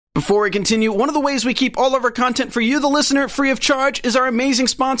Before we continue, one of the ways we keep all of our content for you, the listener, free of charge is our amazing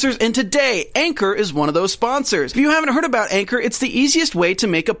sponsors, and today, Anchor is one of those sponsors. If you haven't heard about Anchor, it's the easiest way to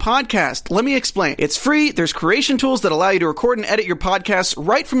make a podcast. Let me explain. It's free, there's creation tools that allow you to record and edit your podcasts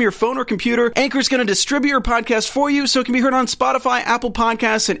right from your phone or computer. Anchor's going to distribute your podcast for you so it can be heard on Spotify, Apple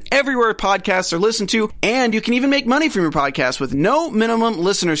Podcasts, and everywhere podcasts are listened to, and you can even make money from your podcast with no minimum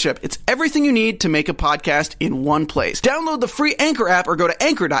listenership. It's everything you need to make a podcast in one place. Download the free Anchor app or go to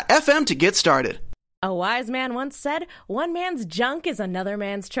anchor.fm to get started. A wise man once said, one man's junk is another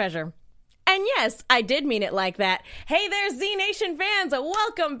man's treasure. And yes, I did mean it like that. Hey there, Z Nation fans!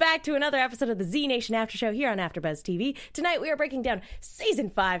 Welcome back to another episode of the Z Nation After Show here on AfterBuzz TV. Tonight we are breaking down Season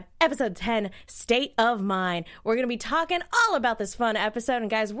 5, Episode 10, State of Mind. We're going to be talking all about this fun episode,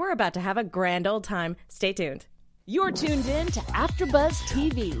 and guys, we're about to have a grand old time. Stay tuned. You're tuned in to AfterBuzz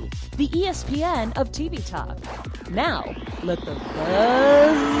TV, the ESPN of TV talk. Now, let the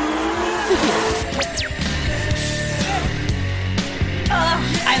buzz begin.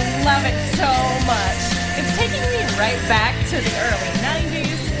 I love it so much. It's taking me right back to the early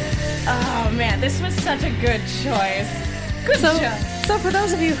 90s. Oh man, this was such a good choice. Good job. So for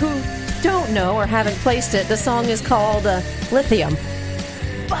those of you who don't know or haven't placed it, the song is called Lithium.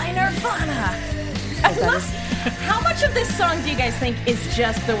 By Nirvana. How much of this song do you guys think is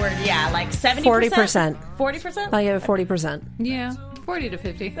just the word yeah? Like 70%? 40%. 40%? I give it 40%. Yeah, 40 to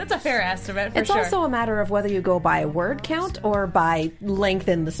 50. That's a fair estimate, for It's sure. also a matter of whether you go by word count or by length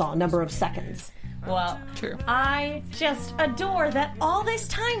in the song, number of seconds. Well, True. I just adore that all this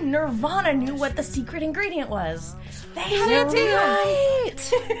time Nirvana knew what the secret ingredient was. They had it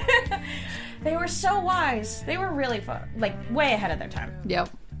too. They were so wise. They were really fun, like way ahead of their time. Yep.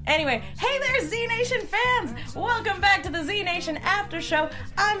 Anyway, hey there, Z Nation fans! Welcome back to the Z Nation After Show.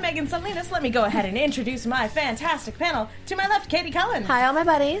 I'm Megan Salinas. Let me go ahead and introduce my fantastic panel. To my left, Katie Cullen. Hi, all my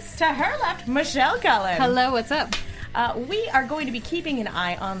buddies. To her left, Michelle Cullen. Hello, what's up? We are going to be keeping an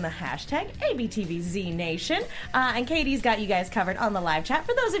eye on the hashtag ABTVZNation. And Katie's got you guys covered on the live chat.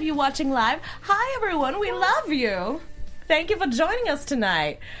 For those of you watching live, hi everyone, we love you. Thank you for joining us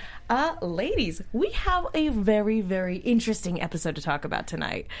tonight. Ladies, we have a very, very interesting episode to talk about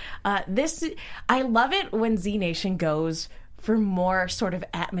tonight. I love it when Z Nation goes for more sort of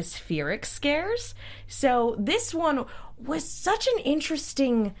atmospheric scares. So this one was such an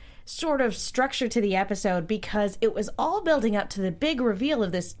interesting sort of structure to the episode because it was all building up to the big reveal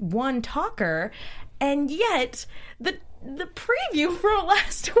of this one talker, and yet the preview from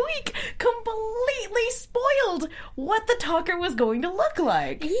last week completely spoiled what the talker was going to look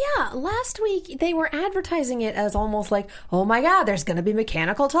like. Yeah, last week they were advertising it as almost like, oh my god, there's going to be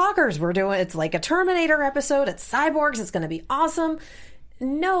mechanical talkers. It's like a Terminator episode. It's cyborgs. It's going to be awesome.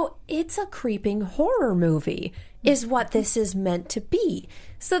 No, it's a creeping horror movie is what this is meant to be.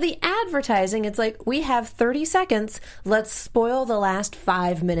 So the advertising, it's like, we have 30 seconds. Let's spoil the last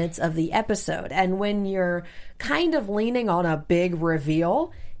 5 minutes of the episode. And when you're kind of leaning on a big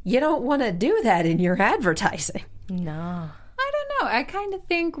reveal, you don't want to do that in your advertising. No. I don't know. I kind of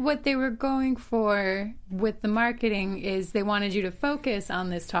think what they were going for with the marketing is they wanted you to focus on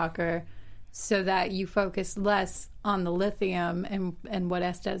this talker so that you focus less on the lithium and what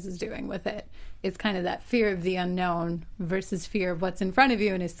Estes is doing with it. It's kind of that fear of the unknown versus fear of what's in front of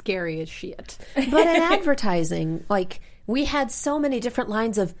you and is scary as shit. But in advertising, like, we had so many different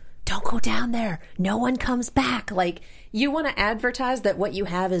lines of, don't go down there. No one comes back. Like, you want to advertise that what you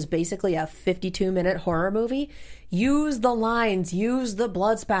have is basically a 52-minute horror movie? Use the lines, use the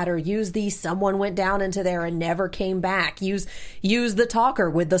blood spatter, use the someone went down into there and never came back. Use the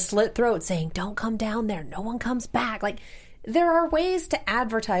talker with the slit throat saying, don't come down there. No one comes back. Like, there are ways to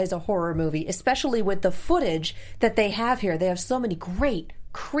advertise a horror movie, especially with the footage that they have here. They have so many great,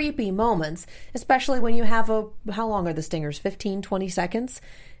 creepy moments, especially when you have how long are the stingers? 15, 20 seconds?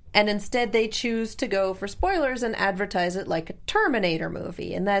 And instead they choose to go for spoilers and advertise it like a Terminator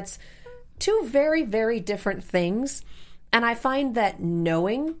movie. And that's two very, very different things. And I find that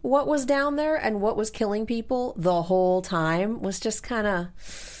knowing what was down there and what was killing people the whole time was just kind of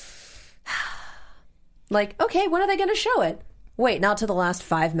like, okay, when are they going to show it? Wait, not to the last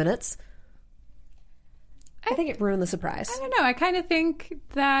 5 minutes. I think it ruined the surprise. I don't know. I kind of think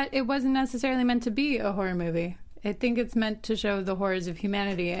that it wasn't necessarily meant to be a horror movie. I think it's meant to show the horrors of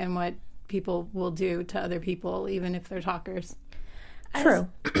humanity and what people will do to other people, even if they're talkers. True.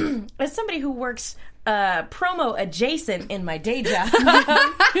 As somebody who works promo adjacent in my day job.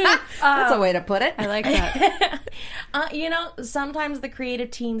 That's a way to put it. I like that. Sometimes the creative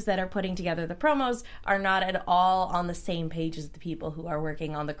teams that are putting together the promos are not at all on the same page as the people who are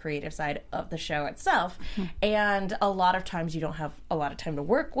working on the creative side of the show itself. And a lot of times you don't have a lot of time to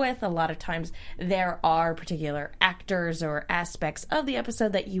work with. A lot of times there are particular actors or aspects of the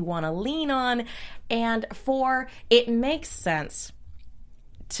episode that you want to lean on. And it makes sense.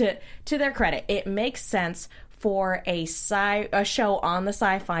 To their credit, it makes sense for a show on the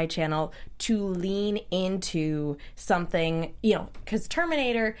Sci-Fi Channel to lean into something, because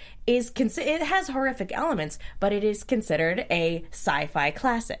Terminator it has horrific elements, but it is considered a sci-fi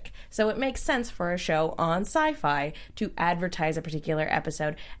classic. So it makes sense for a show on Sci-Fi to advertise a particular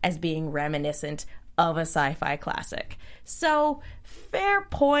episode as being reminiscent of a sci-fi classic. So fair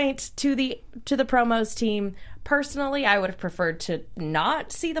point to the promos team. Personally, I would have preferred to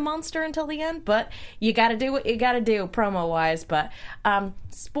not see the monster until the end, but you gotta do what you gotta do promo-wise. But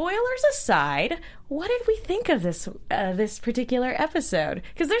spoilers aside, what did we think of this particular episode?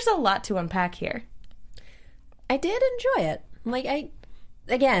 Because there's a lot to unpack here. I did enjoy it.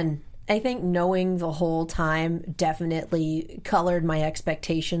 I think knowing the whole time definitely colored my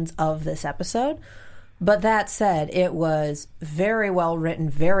expectations of this episode. But that said, it was very well written,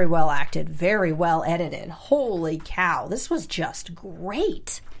 very well acted, very well edited. Holy cow, this was just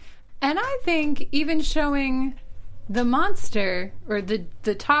great. And I think even showing the monster, or the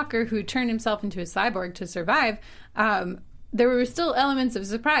talker who turned himself into a cyborg to survive, there were still elements of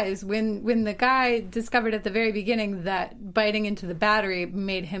surprise. When the guy discovered at the very beginning that biting into the battery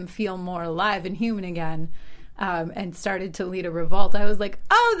made him feel more alive and human again, and started to lead a revolt, I was like,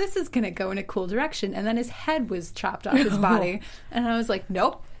 oh, this is going to go in a cool direction. And then his head was chopped off his body. And I was like,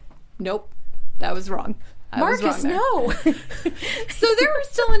 nope, that was wrong. Marcus, no. So there were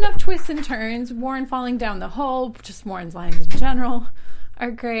still enough twists and turns. Warren falling down the hole, just Warren's lines in general are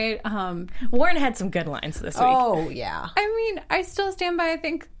great. Warren had some good lines this week. Oh, yeah. I mean, I still stand by, I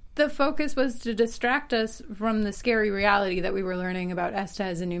think the focus was to distract us from the scary reality that we were learning about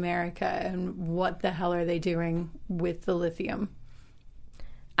Estes and Numerica and what the hell are they doing with the lithium.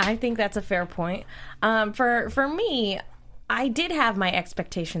 I think that's a fair point. For me, I did have my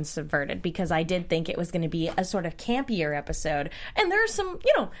expectations subverted because I did think it was going to be a sort of campier episode. And there's some,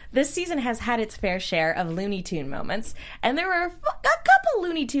 this season has had its fair share of Looney Tune moments. And there were a couple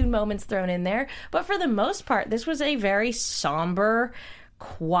Looney Tune moments thrown in there. But for the most part, this was a very somber,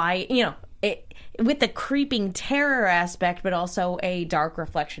 quiet, with the creeping terror aspect, but also a dark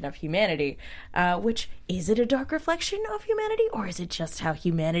reflection of humanity. Which, is it a dark reflection of humanity, or is it just how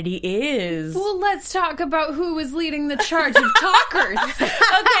humanity is? Well, let's talk about who was leading the charge of talkers.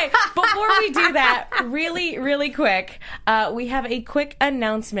 Okay, before we do that, really, really quick, we have a quick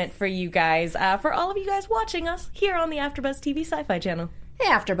announcement for you guys, for all of you guys watching us here on the AfterBuzz TV Sci-Fi channel. Hey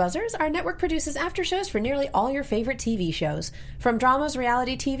AfterBuzzers, our network produces after shows for nearly all your favorite TV shows. From dramas,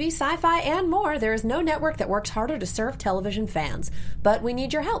 reality TV, sci-fi, and more, there is no network that works harder to serve television fans. But we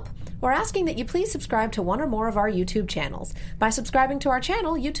need your help. We're asking that you please subscribe to one or more of our YouTube channels. By subscribing to our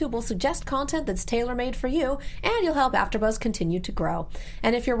channel, YouTube will suggest content that's tailor-made for you, and you'll help AfterBuzz continue to grow.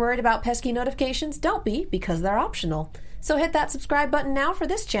 And if you're worried about pesky notifications, don't be, because they're optional. So hit that subscribe button now for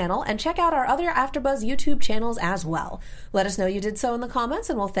this channel and check out our other AfterBuzz YouTube channels as well. Let us know you did so in the comments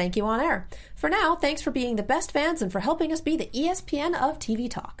and we'll thank you on air. For now, thanks for being the best fans and for helping us be the ESPN of TV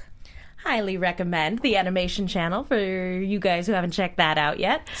talk. Highly recommend the animation channel for you guys who haven't checked that out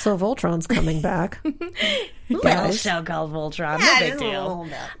yet. So Voltron's coming back. Little show called Voltron, no big deal.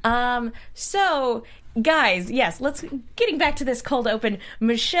 So, guys, yes, getting back to this cold open.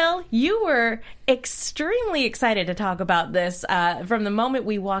 Michelle, you were extremely excited to talk about this from the moment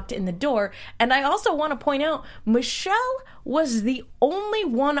we walked in the door. And I also want to point out, Michelle was the only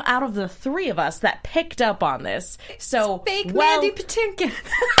one out of the three of us that picked up on this. So, fake Mandy Patinkin.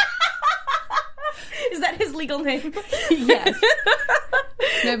 Is that his legal name? Yes.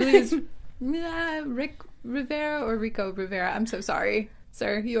 No, I believe it's Rick Rivera or Rico Rivera. I'm so sorry,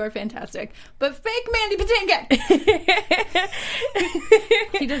 sir. You are fantastic. But fake Mandy Patinkin.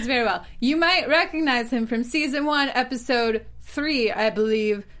 He does very well. You might recognize him from season 1, episode 3, I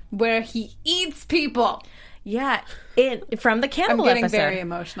believe, where he eats people. Yeah, from the cannibal I'm getting episode. very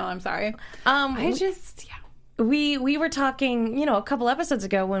emotional. I'm sorry. we were talking, a couple episodes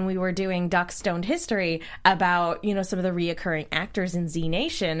ago when we were doing Duck Stoned History about, some of the reoccurring actors in Z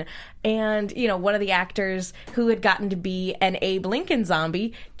Nation. And, one of the actors who had gotten to be an Abe Lincoln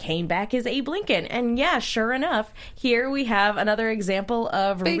zombie came back as Abe Lincoln. And yeah, sure enough, here we have another example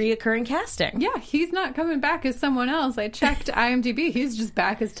of reoccurring casting. Yeah, he's not coming back as someone else. I checked IMDb. He's just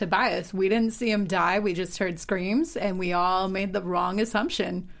back as Tobias. We didn't see him die. We just heard screams, and we all made the wrong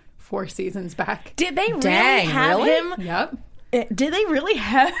assumption 4 seasons back. Did they really have him? Yep. Did they really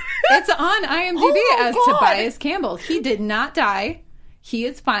have It's on IMDb as Tobias Campbell. He did not die. He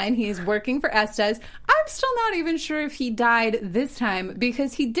is fine. He is working for Estes. I'm still not even sure if he died this time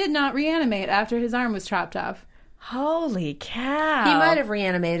because he did not reanimate after his arm was chopped off. Holy cow. He might have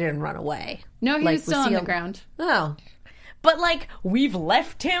reanimated and run away. No, he was still on the ground. Oh. But, we've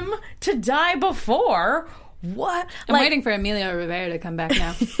left him to die before. What? I'm waiting for Emilio Rivera to come back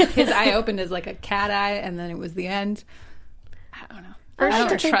now. His eye opened as a cat eye, and then it was the end. I don't know. I don't like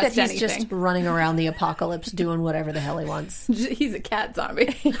to think trust that he's anything. just running around the apocalypse doing whatever the hell he wants. He's a cat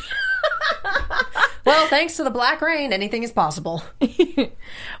zombie. Well, thanks to the Black Rain, anything is possible.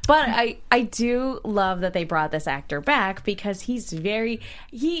 But I do love that they brought this actor back because he's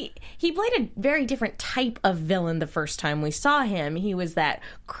he played a very different type of villain the first time we saw him. He was that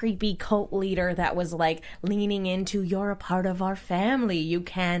creepy cult leader that was leaning into, you're a part of our family, you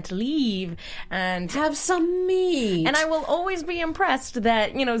can't leave, and have some meat. And I will always be impressed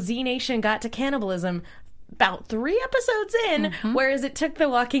that, Z Nation got to cannibalism about 3 episodes in, whereas it took The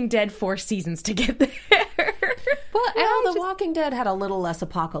Walking Dead 4 seasons to get there. Well, The Walking Dead had a little less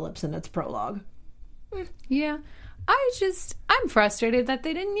apocalypse in its prologue. Yeah. I'm frustrated that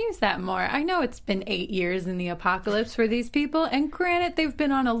they didn't use that more. I know it's been 8 years in the apocalypse for these people, and granted, they've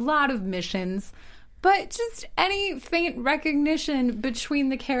been on a lot of missions, but just any faint recognition between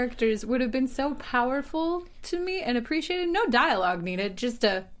the characters would have been so powerful to me and appreciated. No dialogue needed, just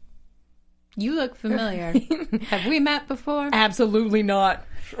you look familiar. Have we met before? Absolutely not.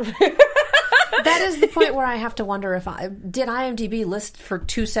 That is the point where I have to wonder if did IMDb list for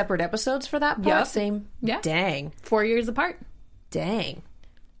 2 separate episodes for that part? Yep. Same. Yeah. Dang. 4 years apart. Dang.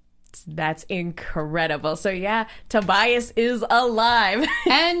 That's incredible. So yeah, Tobias is alive.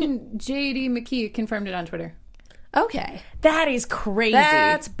 And JD McKee confirmed it on Twitter. Okay. That is crazy.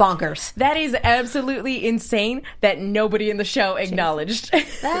 That's bonkers. That is absolutely insane that nobody in the show acknowledged.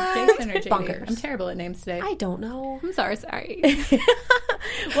 That's Jason or JD? bonkers. I'm terrible at names today. I don't know. I'm sorry.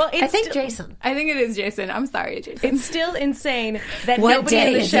 Well, I think Jason. I think it is Jason. I'm sorry, Jason. It's still insane that What nobody in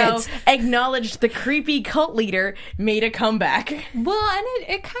day the is show it? acknowledged the creepy cult leader made a comeback. Well, and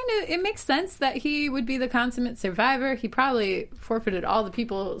it makes sense that he would be the consummate survivor. He probably forfeited all the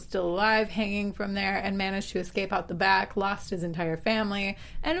people still alive hanging from there and managed to escape out the back, lost his entire family,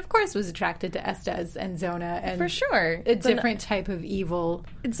 and of course was attracted to Estes and Zona. And For sure. a different type of evil.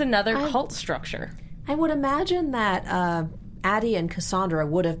 It's another cult structure. I would imagine that Addie and Cassandra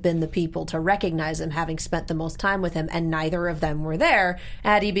would have been the people to recognize him, having spent the most time with him, and neither of them were there.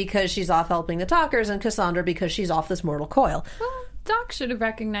 Addie because she's off helping the talkers, and Cassandra because she's off this mortal coil. Well, Doc should have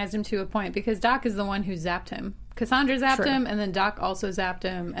recognized him to a point because Doc is the one who zapped him. Cassandra zapped him, and then Doc also zapped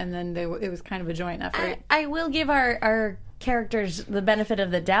him, and then it was kind of a joint effort. I will give our characters the benefit of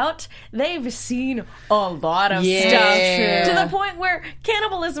the doubt. They've seen a lot of stuff to the point where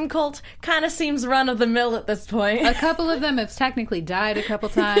cannibalism cult kind of seems run of the mill at this point. A couple of them have technically died a couple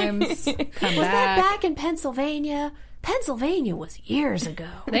times. Come Was that back in Pennsylvania? Pennsylvania was years ago.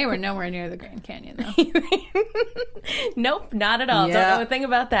 They were nowhere near the Grand Canyon, though. Nope, not at all. Yeah. Don't know a thing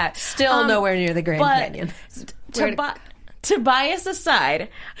about that. Still nowhere near the Grand Canyon. Tobias aside,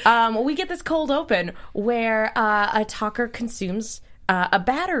 we get this cold open where a talker consumes a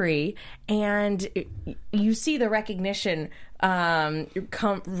battery, and you see the recognition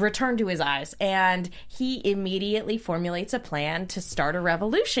return to his eyes, and he immediately formulates a plan to start a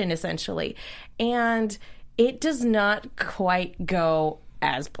revolution, essentially. And it does not quite go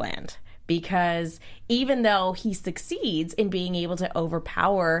as planned. Because even though he succeeds in being able to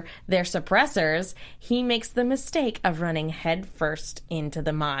overpower their suppressors, he makes the mistake of running headfirst into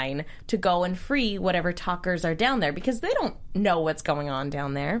the mine to go and free whatever talkers are down there, because they don't know what's going on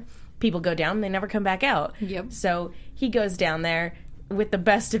down there. People go down and they never come back out. Yep. So he goes down there with the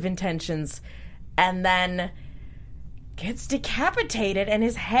best of intentions and then gets decapitated and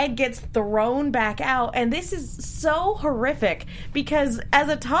his head gets thrown back out. And this is so horrific because as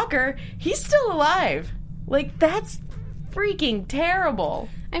a talker, he's still alive. Like, that's freaking terrible.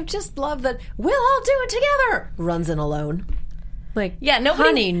 I just love that we'll all do it together. Runs in alone. Like, yeah, nobody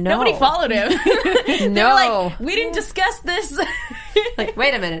honey, no. Nobody followed him. They No. were like, we didn't discuss this. Like,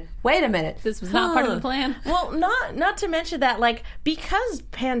 wait a minute. This was not part of the plan. Well, not to mention that, like, because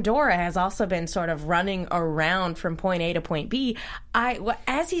Pandora has also been sort of running around from point A to point B,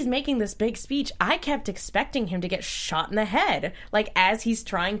 as he's making this big speech, I kept expecting him to get shot in the head, like, as he's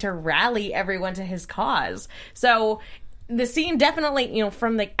trying to rally everyone to his cause. So the scene definitely,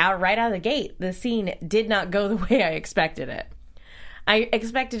 from right out of the gate, the scene did not go the way I expected it. I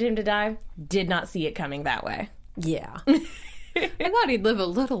expected him to die, did not see it coming that way. Yeah. I thought he'd live a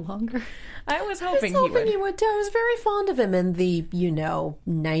little longer. I was hoping, he would too. I was very fond of him in the,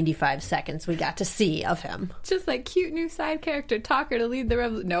 95 seconds we got to see of him. Just like cute new side character, Talker to lead the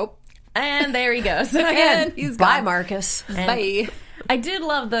revolution. Nope. And there he goes. And he's Bye, gone. Marcus. Bye. I did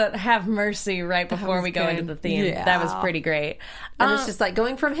love the have mercy right before we go into the theme. Yeah. That was pretty great. And it's just like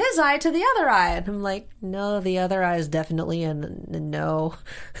going from his eye to the other eye. And I'm like, no, the other eye is definitely a no.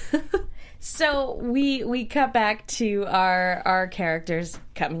 So we cut back to our characters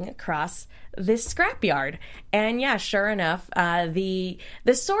coming across this scrapyard, and yeah, sure enough, the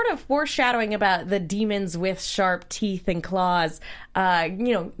sort of foreshadowing about the demons with sharp teeth and claws,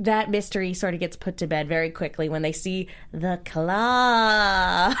 that mystery sort of gets put to bed very quickly when they see the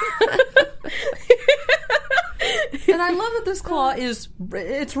claw. And I love that this claw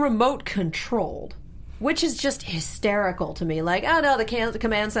it's remote controlled, which is just hysterical to me. Like, oh no, the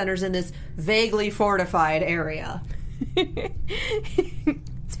command center's in this vaguely fortified area.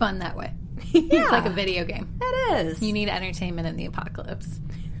 It's fun that way. It's like a video game. It is. You need entertainment in the apocalypse.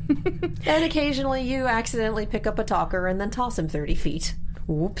 And occasionally you accidentally pick up a talker and then toss him 30 feet.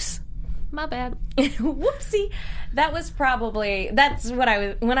 Whoops. My bad. Whoopsie. That's what I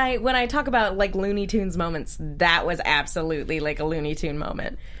was when I talk about like Looney Tunes moments, that was absolutely like a Looney Tune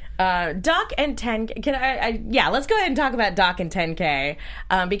moment. Doc and 10K, let's go ahead and talk about Doc and 10K,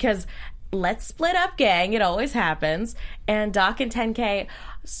 because let's split up, gang. It always happens. And Doc and 10K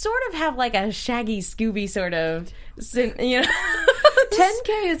sort of have like a Shaggy Scooby sort of, 10K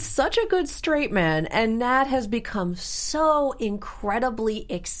is such a good straight man, and Nat has become so incredibly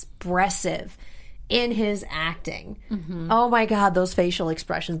expressive in his acting. Mm-hmm. Oh my God, those facial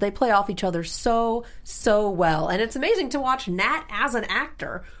expressions. They play off each other so well. And it's amazing to watch Nat as an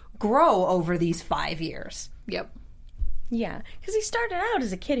actor grow over these 5 years. Yep. Yeah, because he started out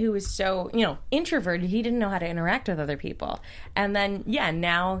as a kid who was so, introverted. He didn't know how to interact with other people. And then,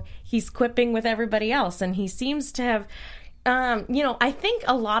 now he's quipping with everybody else. And he seems to have, I think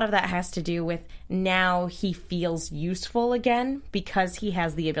a lot of that has to do with now he feels useful again because he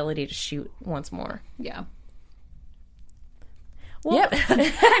has the ability to shoot once more. Yeah. Well, yep.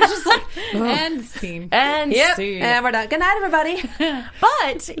 Just like, and scene. And yep. scene. And we're done. Good night, everybody.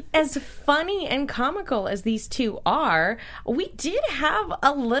 But as funny and comical as these two are, we did have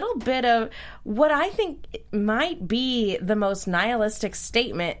a little bit of what I think might be the most nihilistic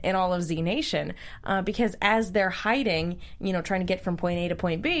statement in all of Z Nation. Because as they're hiding, trying to get from point A to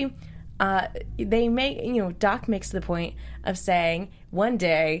point B, they make, Doc makes the point of saying, one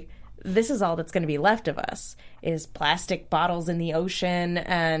day, this is all that's going to be left of us is plastic bottles in the ocean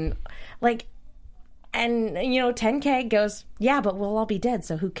and 10K goes, yeah, but we'll all be dead,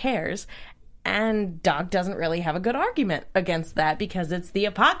 so who cares? And Doc doesn't really have a good argument against that because it's the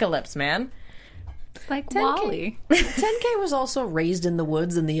apocalypse, man. It's like 10K. Wally. 10K was also raised in the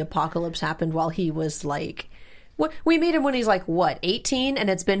woods and the apocalypse happened while he was like, we meet him when he's like, 18? And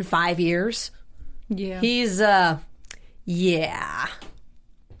it's been 5 years? Yeah. He's, yeah.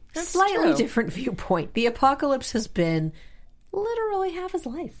 That's slightly true. Different viewpoint. The apocalypse has been literally half his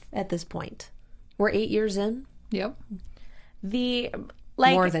life at this point. We're 8 years in. Yep.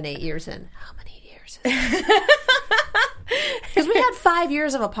 More than 8 years in. How many years? Because we had 5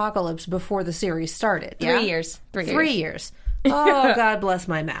 years of apocalypse before the series started. 3 years. 3 years. Oh, God bless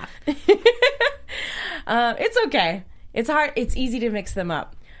my math. It's okay. It's hard. It's easy to mix them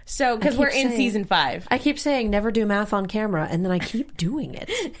up. So, because we're in season 5. I keep saying never do math on camera, and then I keep doing it.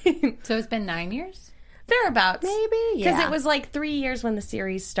 So it's been 9 years? Thereabouts. Maybe, Because yeah. it was like 3 years when the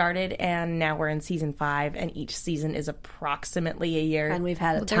series started, and now we're in season 5, and each season is approximately a year. And we've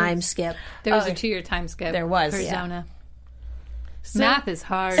had a time skip. There was a 2-year time skip. There was, For yeah. Zona. Math is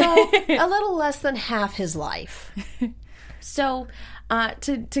hard. So, a little less than half his life. So,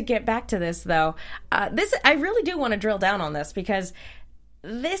 to get back to this, though, I really do want to drill down on this, because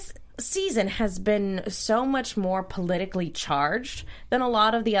this season has been so much more politically charged than a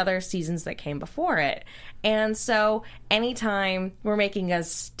lot of the other seasons that came before it. And so anytime we're making a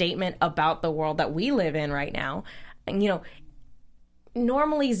statement about the world that we live in right now,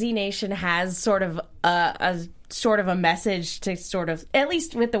 normally Z Nation has sort of a sort of a message to sort of, at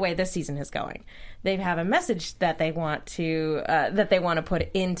least with the way this season is going, they have a message that they want to put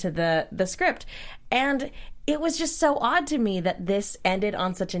into the script. And it was just so odd to me that this ended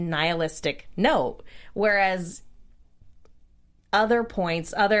on such a nihilistic note, whereas other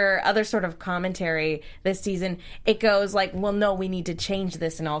points, other sort of commentary this season, it goes like, well, no, we need to change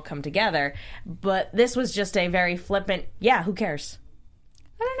this and all come together. But this was just a very flippant, yeah, who cares?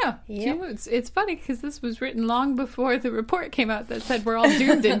 I don't know. Yep. It's funny because this was written long before the report came out that said we're all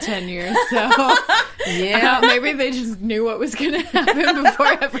doomed in 10 years. So maybe they just knew what was going to happen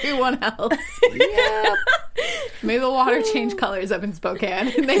before everyone else. Yep. Maybe the water changed colors up in Spokane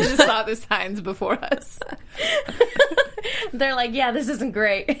and they just saw the signs before us. They're like, yeah, this isn't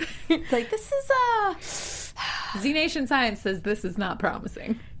great. It's like, this is Z Nation Science says this is not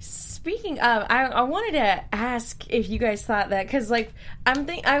promising. Speaking of, I wanted to ask if you guys thought that, because like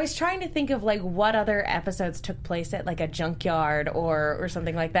I was trying to think of like what other episodes took place at like a junkyard or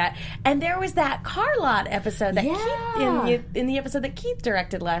something like that, and there was that car lot episode that Keith, in the episode that Keith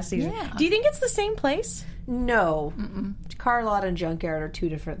directed last season. Yeah. Do you think it's the same place? No, car lot and junkyard are two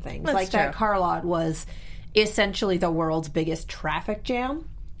different things. That's true. That car lot was essentially the world's biggest traffic jam,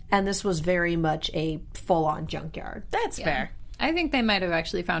 and this was very much a full-on junkyard. That's fair. I think they might have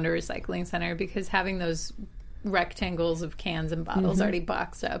actually found a recycling center because having those rectangles of cans and bottles already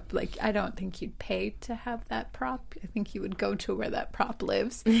boxed up, like, I don't think you'd pay to have that prop. I think you would go to where that prop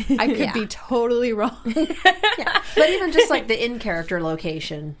lives. I could be totally wrong. But even just like the in-character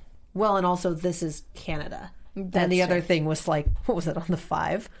location, well, and also this is Canada. Then the other thing was like, what was it, on the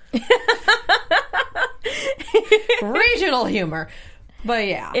 5? Regional humor. But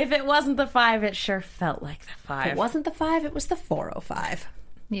yeah. If it wasn't the 5, it sure felt like the 5. If it wasn't the 5, it was the 405.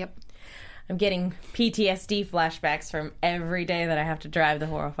 Yep. I'm getting PTSD flashbacks from every day that I have to drive the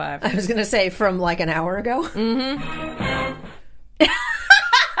 405. I was going to say from like an hour ago. Mm-hmm.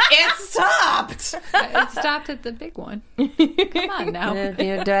 It stopped! It stopped at the big one. Come on now.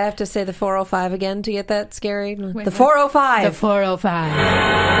 Do I have to say the 405 again to get that scary? The 405. The 405.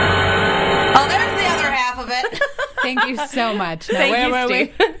 Oh, there's the other half of it. Thank you so much. Now, Thank where you, were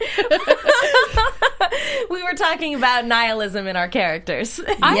we? We were talking about nihilism in our characters.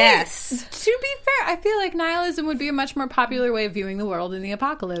 Yes. To be fair, I feel like nihilism would be a much more popular way of viewing the world in the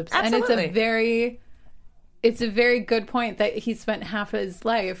apocalypse. Absolutely. And it's a very good point that he spent half his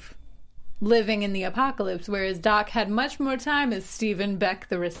life living in the apocalypse, whereas Doc had much more time as Stephen Beck,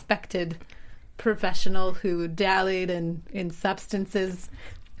 the respected professional who dallied in substances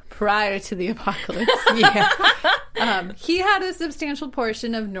prior to the apocalypse. He had a substantial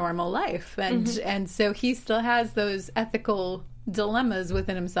portion of normal life, and so he still has those ethical dilemmas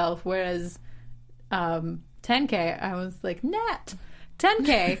within himself, whereas 10K, I was like, Nat,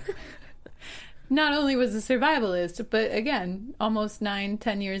 10K not only was a survivalist, but again, almost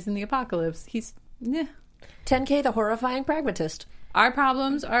 9-10 years in the apocalypse. He's 10K, the horrifying pragmatist. Our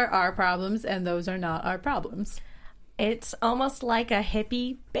problems are our problems, and those are not our problems. It's almost like a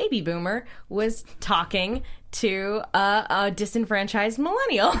hippie baby boomer was talking to a disenfranchised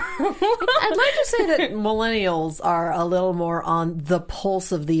millennial. I'd like to say that millennials are a little more on the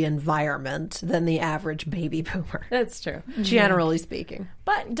pulse of the environment than the average baby boomer. That's true. Generally speaking.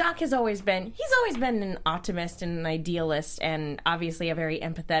 But Doc has always been an optimist and an idealist, and obviously a very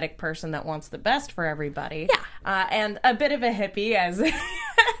empathetic person that wants the best for everybody. Yeah. And a bit of a hippie, as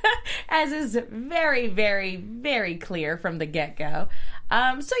as is very, very, very clear from the get-go.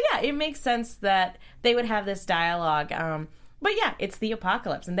 So yeah, it makes sense that they would have this dialogue. But yeah, it's the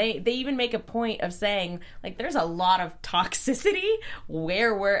apocalypse. And they even make a point of saying, like, there's a lot of toxicity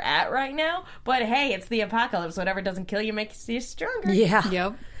where we're at right now. But hey, it's the apocalypse. Whatever doesn't kill you makes you stronger. Yeah.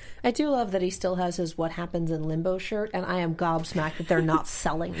 Yep. I do love that he still has his What Happens in Limbo shirt, and I am gobsmacked that they're not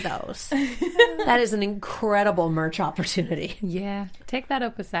selling those. That is an incredible merch opportunity. Yeah. Take that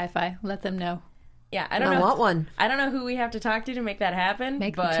up with Sci-Fi. Let them know. Yeah, I want one. I don't know who we have to talk to make that happen,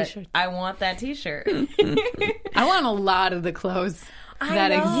 Make the but t-shirts. I want that t-shirt. I want a lot of the clothes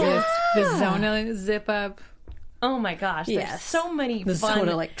that exist. The Zona zip up. Oh my gosh, there's Yes. so many The fun... sort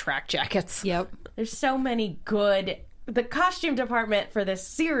of like track jackets. Yep. There's so many good... The costume department for this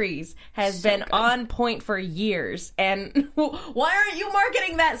series has been on point for years. And why aren't you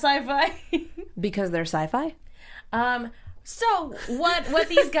marketing that, Sci-Fi? Because they're sci-fi? So what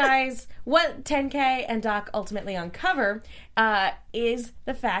these guys, what 10K and Doc ultimately uncover is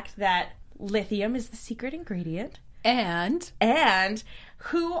the fact that lithium is the secret ingredient. And And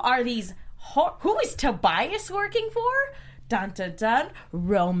who are these... who is Tobias working for? Dun dun dun.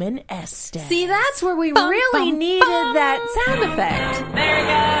 Roman Estes. See, that's where we really needed that sound effect. There we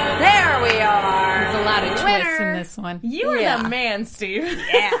go. There we are. There's a lot of twists in this one. You are Yeah. the man, Steve.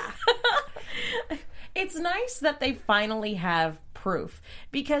 Yeah. It's nice that they finally have proof,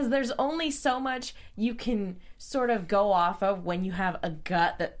 because there's only so much you can sort of go off of when you have a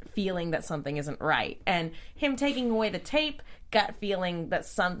gut feeling that something isn't right. And him taking away the tape, gut feeling that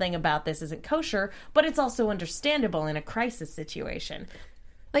something about this isn't kosher, but it's also understandable in a crisis situation.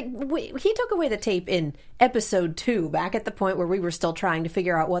 Like, he took away the tape in episode 2, back at the point where we were still trying to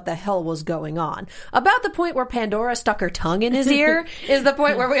figure out what the hell was going on. About the point where Pandora stuck her tongue in his ear is the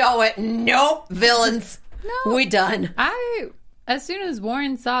point where we all went, nope, villains. No. We done. As soon as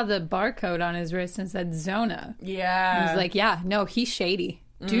Warren saw the barcode on his wrist and said Zona, Yeah. he was like, yeah, no, he's shady.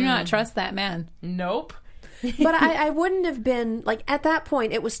 Do not trust that man. Nope. But I wouldn't have been, like, at that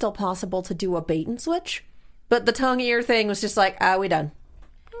point, it was still possible to do a bait and switch. But the tongue ear thing was just like, we done.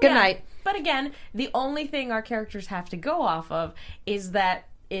 Good Yeah. night. But again, the only thing our characters have to go off of is the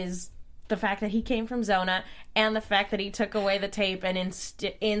fact that he came from Zona, and the fact that he took away the tape and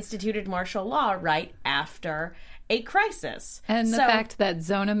instituted martial law right after a crisis. And the fact that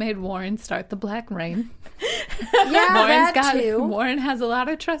Zona made Warren start the Black Rain. Yeah, Warren has a lot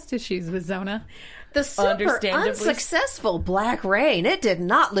of trust issues with Zona. The super Understandably. unsuccessful Black Rain, it did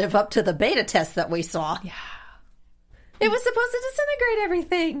not live up to the beta test that we saw. Yeah. It was supposed to disintegrate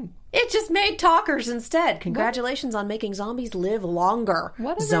everything. It just made talkers instead. Congratulations on making zombies live longer,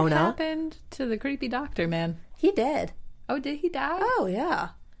 Whatever Zona. happened to the creepy doctor man? He did. Oh, did he die? Oh, yeah.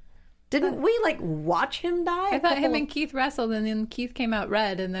 Didn't we, like, watch him die? I thought him and Keith wrestled, and then Keith came out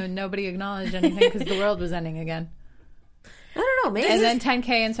red, and then nobody acknowledged anything because the world was ending again. I don't know, maybe. And then 10K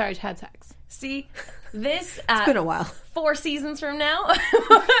and Sarge had sex. See, this It's been a while. 4 seasons from now,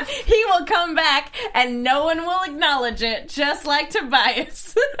 he will come back and no one will acknowledge it, just like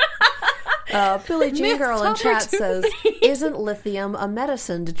Tobias. Billie Jean Missed Girl in chat says, opportunity. isn't lithium a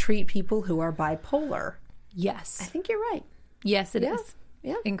medicine to treat people who are bipolar? Yes. I think you're right. Yes, it is.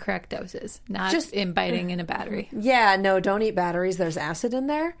 Yeah. In correct doses, not Just- in biting in a battery. Yeah, no, don't eat batteries. There's acid in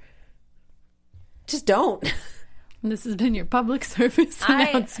there. Just don't. And this has been your public service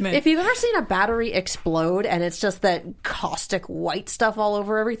announcement. If you've ever seen a battery explode and it's just that caustic white stuff all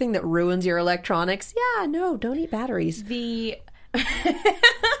over everything that ruins your electronics, yeah, no, don't eat batteries. The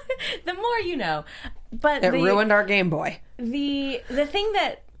more you know. But It ruined our Game Boy. the thing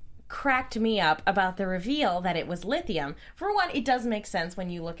that cracked me up about the reveal that it was lithium, for one, it does make sense when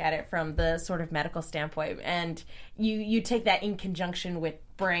you look at it from the sort of medical standpoint, and you take that in conjunction with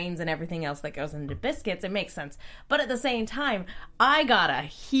brains and everything else that goes into biscuits. It makes sense. But at the same time, I got a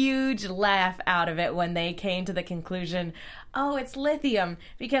huge laugh out of it when they came to the conclusion, oh, it's lithium,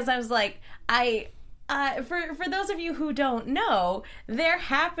 because I was like, for those of you who don't know, there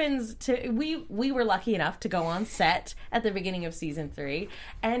happens to we were lucky enough to go on set at the beginning of season 3,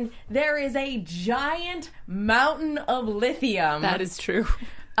 and there is a giant mountain of lithium that is true.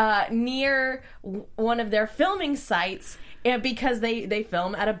 near one of their filming sites, because they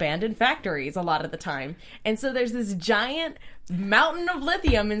film at abandoned factories a lot of the time, and so there's this giant mountain of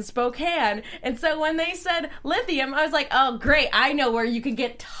lithium in Spokane. And so when they said lithium, I was like, oh great, I know where you can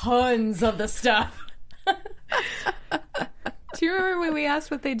get tons of the stuff. Do you remember when we asked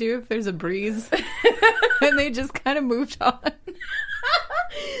what they do if there's a breeze? And they just kind of moved on.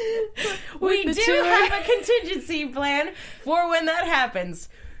 We the do chiller. have a contingency plan for when that happens.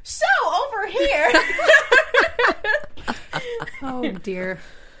 So over here, Oh, dear.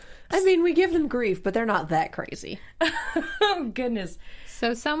 I mean, we give them grief, but they're not that crazy. oh goodness,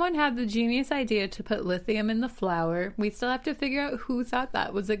 So someone had the genius idea to put lithium in the flour. We still have to figure out who thought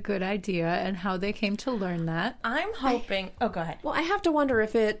that was a good idea and how they came to learn that. I'm hoping. Oh, go ahead. Well, I have to wonder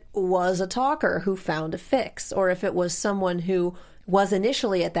if it was a talker who found a fix, or if it was someone who was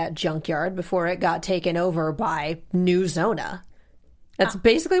initially at that junkyard before it got taken over by New Zona. That's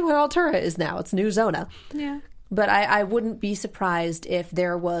basically what Altura is now. It's New Zona. Yeah. But I wouldn't be surprised if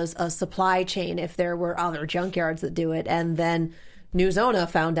there was a supply chain, if there were other junkyards that do it, and then New Zona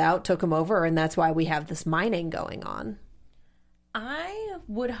found out, took them over, and that's why we have this mining going on. I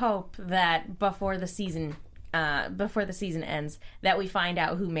would hope that before the season ends, that we find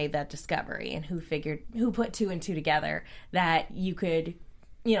out who made that discovery and who put 2 and 2 together, that you could,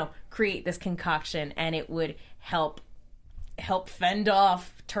 create this concoction and it would help fend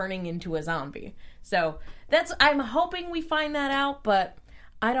off turning into a zombie. So I'm hoping we find that out, but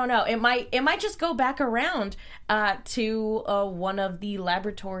I don't know. It might just go back around to one of the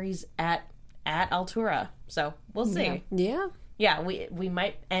laboratories at Altura. So we'll see. Yeah. Yeah, we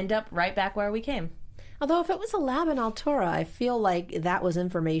might end up right back where we came. Although if it was a lab in Altura, I feel like that was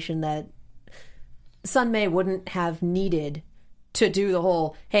information that Sun-Mei wouldn't have needed to do the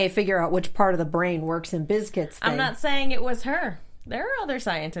whole, hey, figure out which part of the brain works in BizKits thing. I'm not saying it was her. There are other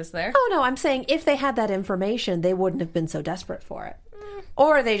scientists there. Oh, no, I'm saying if they had that information, they wouldn't have been so desperate for it.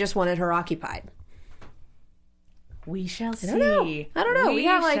 Or they just wanted her occupied. We shall see. I don't know. We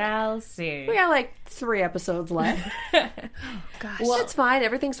shall see. We got like 3 episodes left. Gosh. Well, it's fine.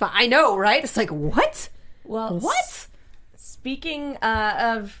 Everything's fine. I know, right? It's like, what? Well, What? Speaking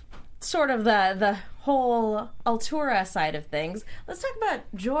of sort of the whole Altura side of things, let's talk about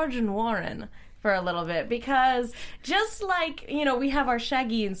George and Warren for a little bit, because just like, you know, we have our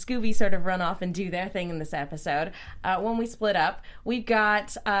Shaggy and Scooby sort of run off and do their thing in this episode, when we split up, we've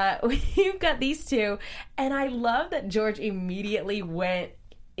got these two, and I love that George immediately went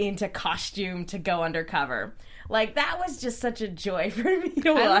into costume to go undercover. Like, that was just such a joy for me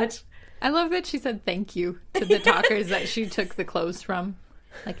to watch. I love that she said thank you to the talkers that she took the clothes from.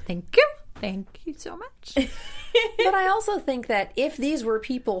 Like, thank you so much. But I also think that if these were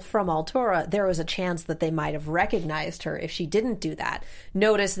people from Altura, there was a chance that they might have recognized her if she didn't do that.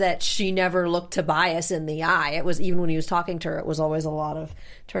 Notice that she never looked Tobias in the eye. It was, even when he was talking to her, it was always a lot of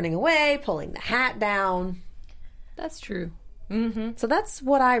turning away, pulling the hat down. That's true. Mm-hmm. So that's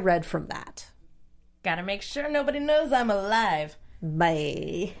what I read from that. Gotta make sure nobody knows I'm alive.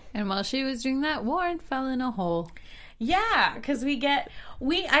 Bye. And while she was doing that, Warren fell in a hole. Yeah, because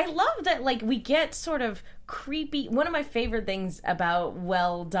I love that, like, we get sort of creepy. One of my favorite things about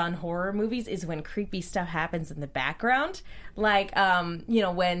well-done horror movies is when creepy stuff happens in the background. Like, you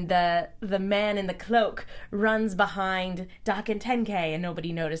know, when the man in the cloak runs behind Doc and 10K and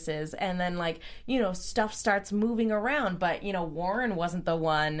nobody notices. And then, like, you know, stuff starts moving around. But, you know, Warren wasn't the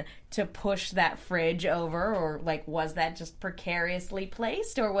one to push that fridge over, or, like, was that just precariously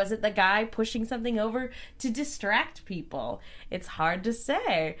placed? Or was it the guy pushing something over to distract people? It's hard to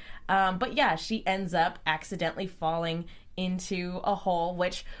say. But yeah, she ends up accidentally falling into a hole,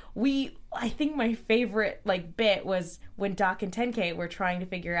 which I think my favorite, like, bit was when Doc and 10K were trying to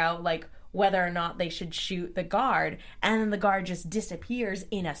figure out, like, whether or not they should shoot the guard, and then the guard just disappears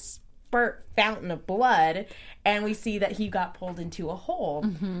in a spurt fountain of blood, and we see that he got pulled into a hole.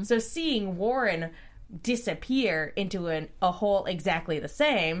 Mm-hmm. So seeing Warren disappear into a hole exactly the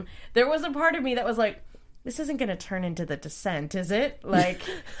same, there was a part of me that was like, this isn't going to turn into The Descent, is it? Like,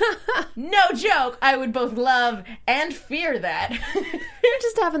 no joke, I would both love and fear that. You're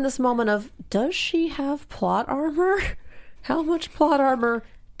just having this moment of, does she have plot armor? How much plot armor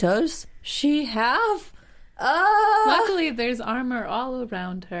does she have? Luckily, there's armor all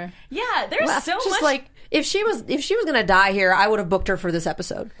around her. Yeah, there's so just much. Like, if she was gonna die here, I would have booked her for this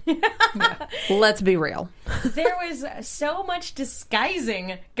episode. Let's be real. There was so much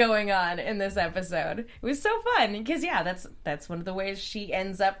disguising going on in this episode. It was so fun because, yeah, that's one of the ways she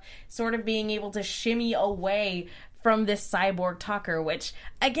ends up sort of being able to shimmy away from this cyborg talker, which,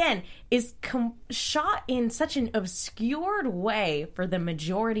 again, is shot in such an obscured way for the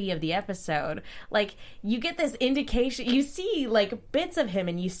majority of the episode. Like, you get this indication, you see, like, bits of him,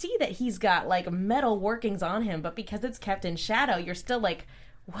 and you see that he's got, like, metal workings on him, but because it's kept in shadow, you're still like,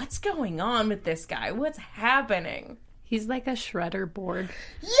 what's going on with this guy? What's happening? He's like a shredder board.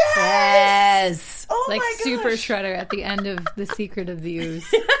 Yes! Oh like my gosh! Super Shredder at the end of The Secret of the Ooze.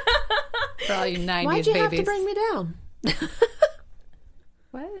 For all you 90s Why'd you babies. have to bring me down?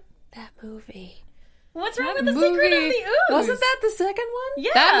 What? That movie. What's wrong That with The Secret of movie- the Ooze? Wasn't that the second one?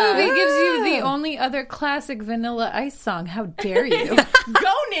 Yeah. That movie gives you the only other classic Vanilla Ice song. How dare you?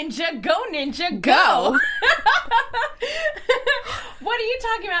 Go Ninja, go Ninja, go! What are you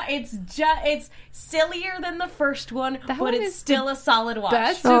talking about? It's sillier than the first one, That but one it's is still a solid watch.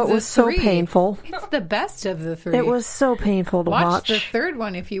 Best Oh, of it the was so three. painful. It's the best of the three. It was so painful to Watch watch. the third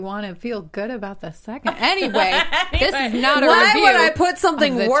one if you want to feel good about the second. Anyway, this is not a Why review. would I put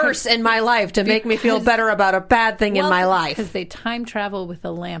something of the worse in my life to make me feel better about a bad thing in my life? Because they time travel with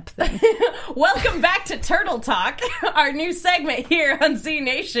a lamp thing. Welcome back to Turtle Talk, our new segment here on Z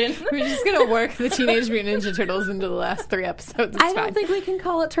Nation. We're just going to work the Teenage Mutant Ninja Turtles into the last 3 episodes. It's I don't fine. think we can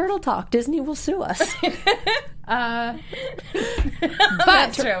call it Turtle Talk. Disney will sue us. But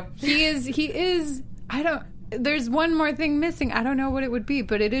That's true. He is, there's one more thing missing. I don't know what it would be,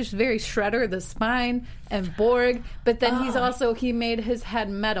 but it is very Shredder, the spine, and Borg. But then he made his head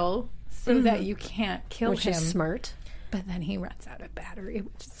metal so that you can't kill Which him. is smart. But then he runs out of battery,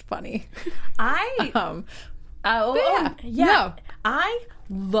 which is funny. I No. I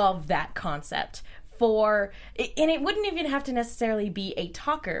love that concept for, and it wouldn't even have to necessarily be a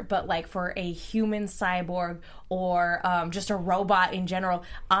talker, but like for a human cyborg or just a robot in general.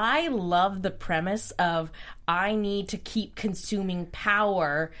 I love the premise of I need to keep consuming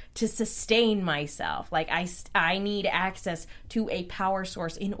power to sustain myself. Like, I need access to a power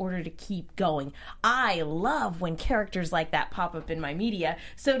source in order to keep going. I love when characters like that pop up in my media.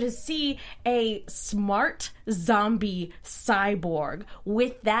 So to see a smart zombie cyborg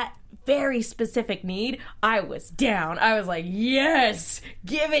with that very specific need, I was down. I was like, yes,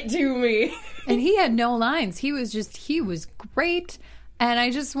 give it to me. And he had no lines. He was great. And I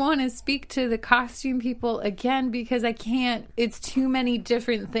just want to speak to the costume people again, because it's too many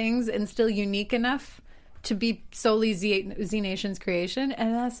different things and still unique enough to be solely Z Nation's creation.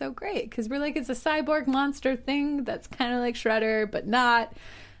 And that's so great, because we're like, it's a cyborg monster thing that's kind of like Shredder, but not.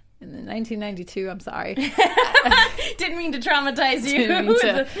 In the 1992, I'm sorry. Didn't mean to traumatize you. Didn't mean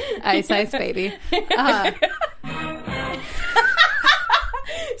to. Ice Ice Baby.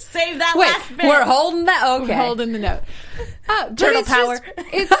 Save that Wait, last bit. we're holding that? Okay. We're holding the note. Turtle power.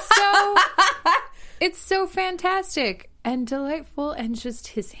 It's so fantastic and delightful, and just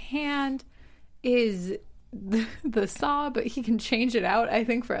his hand is the saw, but he can change it out. I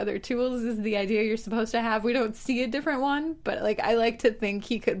think for other tools is the idea you're supposed to have. We don't see a different one, but like, I like to think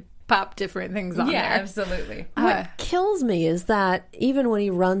he could pop different things on there. Absolutely. What kills me is that even when he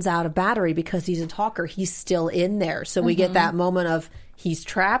runs out of battery, because he's a talker, he's still in there. So we get that moment of he's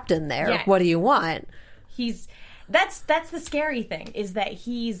trapped in there. Yeah. What do you want? That's the scary thing, is that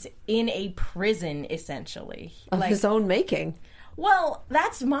he's in a prison, essentially. Of his own making. Well,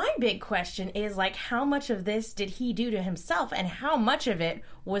 that's my big question, is like, how much of this did he do to himself, and how much of it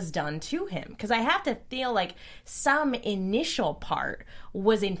was done to him? Because I have to feel like some initial part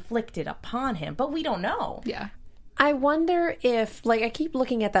was inflicted upon him, but we don't know. Yeah. I wonder if, like, I keep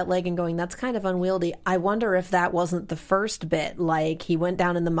looking at that leg and going, that's kind of unwieldy. I wonder if that wasn't the first bit. Like, he went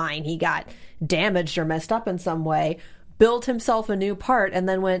down in the mine, he got damaged or messed up in some way, built himself a new part, and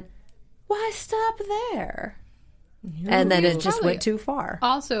then went, why stop there? And then it just went too far.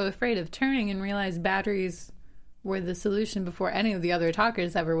 Also afraid of turning and realized batteries were the solution before any of the other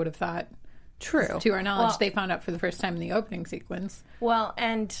talkers ever would have thought. True. To our knowledge, they found out for the first time in the opening sequence. Well,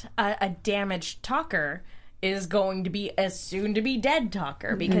 and a damaged talker is going to be a soon-to-be dead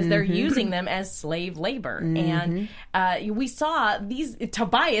talker, because they're using them as slave labor. And we saw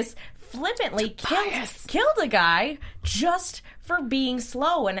Tobias flippantly killed a guy just for being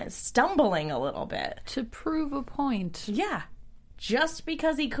slow and stumbling a little bit. To prove a point. Yeah, just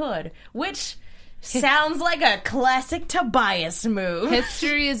because he could, which sounds like a classic Tobias move.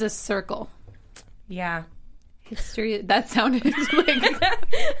 History is a circle. Yeah. History, that sounded like...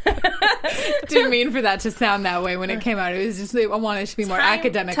 Didn't mean for that to sound that way when it came out. It was just, I wanted it to be more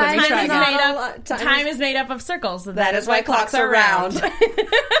academic. Time is made up of circles. That is why clocks are round.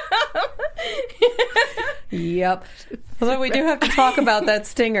 Yep. Although we do have to talk about that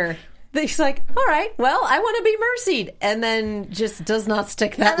stinger. She's like, all right, well, I want to be mercied. And then just does not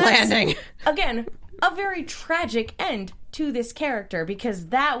stick that landing. Again, a very tragic end to this character, because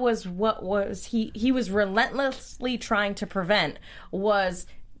that was what he was relentlessly trying to prevent, was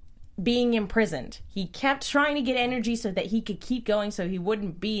being imprisoned. He kept trying to get energy so that he could keep going, so he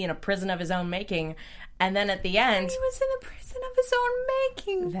wouldn't be in a prison of his own making. And then at the end, he was in a prison of his own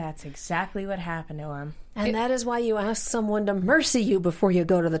making. That's exactly what happened to him. And that is why you ask someone to mercy you before you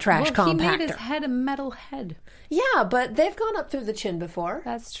go to the trash compactor. He made his head a metal head. Yeah, but they've gone up through the chin before.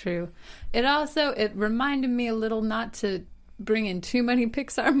 That's true. It reminded me a little, not to bring in too many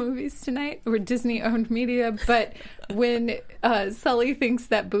Pixar movies tonight, or Disney-owned media, but when Sully thinks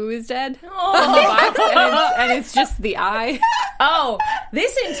that Boo is dead in the box, and it's just the eye. Oh,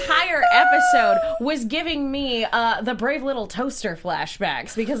 this entire episode was giving me the Brave Little Toaster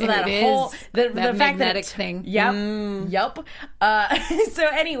flashbacks, because of that whole that fact magnetic that thing. Yep. So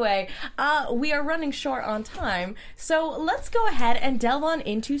anyway, we are running short on time, so let's go ahead and delve on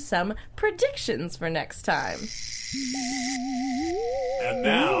into some predictions for next time. And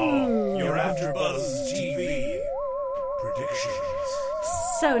now, your AfterBuzz TV predictions.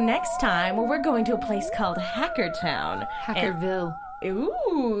 So next time, we're going to a place called Hackertown. Hackerville.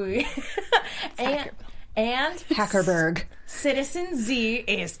 Ooh. and Hackerberg. Citizen Z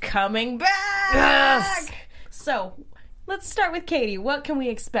is coming back! Yes! So, let's start with Katie. What can we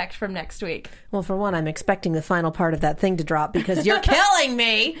expect from next week? Well, for one, I'm expecting the final part of that thing to drop, because you're killing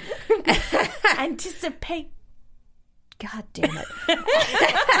me! Anticipate. God damn it.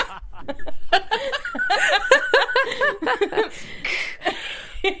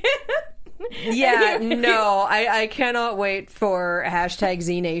 Yeah, no, I cannot wait for hashtag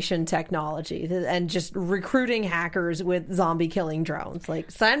Z Nation technology and just recruiting hackers with zombie killing drones. Like,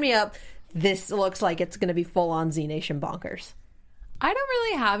 sign me up. this looks like it's going to be full on Z Nation bonkers. I don't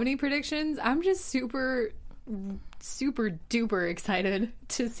really have any predictions. I'm just super duper excited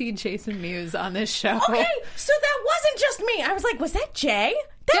to see Jason Mewes on this show. Okay, so that wasn't just me. I was like, was that Jay?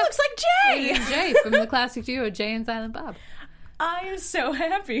 That looks like Jay. It is Jay from the classic duo Jay and Silent Bob. I am so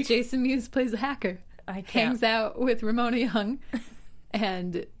happy. Jason Mewes plays a hacker. I can't. Hangs out with Ramona Young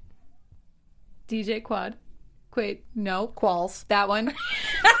and DJ Quad. Wait, no. Qualls. That one.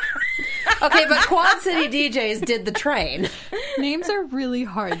 Okay, but Quad City DJs did The Train. Names are really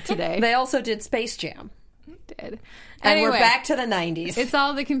hard today. They also did Space Jam. Did. And Anyway, we're back to the 90s. It's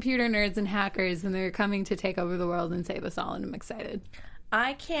all the computer nerds and hackers, and they're coming to take over the world and save us all, and I'm excited.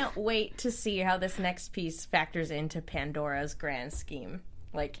 I can't wait to see how this next piece factors into Pandora's grand scheme.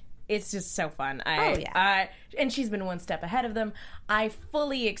 Like, it's just so fun. And she's been one step ahead of them. I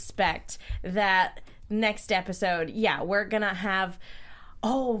fully expect that next episode, we're gonna have...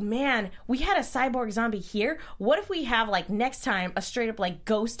 Oh man, we had a cyborg zombie here. What if we have, like, next time a straight up, like,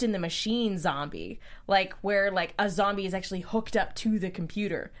 Ghost in the Machine zombie? Like, where, like, a zombie is actually hooked up to the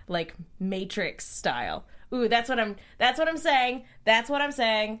computer, like Matrix style. Ooh, that's what I'm saying. That's what I'm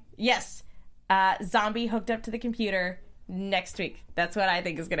saying. Yes. Zombie hooked up to the computer next week. That's what I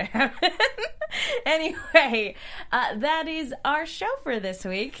think is going to happen. Anyway, that is our show for this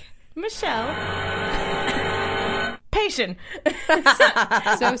week. Michelle. Patient.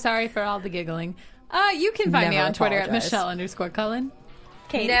 So sorry for all the giggling. You can find me on Twitter at Michelle_Cullen.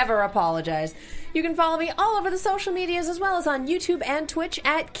 Katie. Never apologize. You can follow me all over the social medias as well as on YouTube and Twitch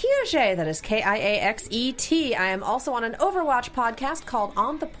at Kiaxet. That is Kiaxet. I am also on an Overwatch podcast called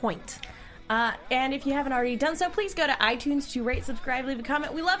On the Point. And if you haven't already done so, please go to iTunes to rate, subscribe, leave a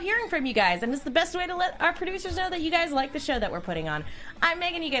comment. We love hearing from you guys, and it's the best way to let our producers know that you guys like the show that we're putting on. I'm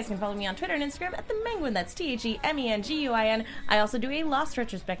Megan. You guys can follow me on Twitter and Instagram at TheMenguin. That's TheMenguin. I also do a Lost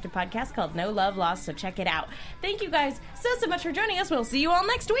retrospective podcast called No Love Lost, so check it out. Thank you guys so much for joining us. We'll see you all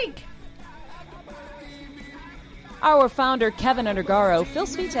next week. Our founder, Kevin Undergaro, Phil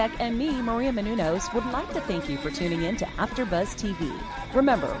Svitek, and me, Maria Menounos, would like to thank you for tuning in to AfterBuzz TV.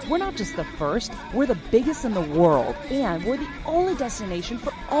 Remember, we're not just the first, we're the biggest in the world, and we're the only destination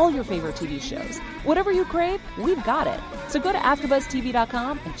for all your favorite TV shows. Whatever you crave, we've got it. So go to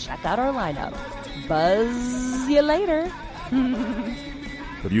AfterBuzzTV.com and check out our lineup. Buzz you later.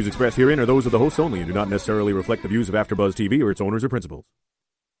 The views expressed herein are those of the hosts only and do not necessarily reflect the views of AfterBuzz TV or its owners or principals.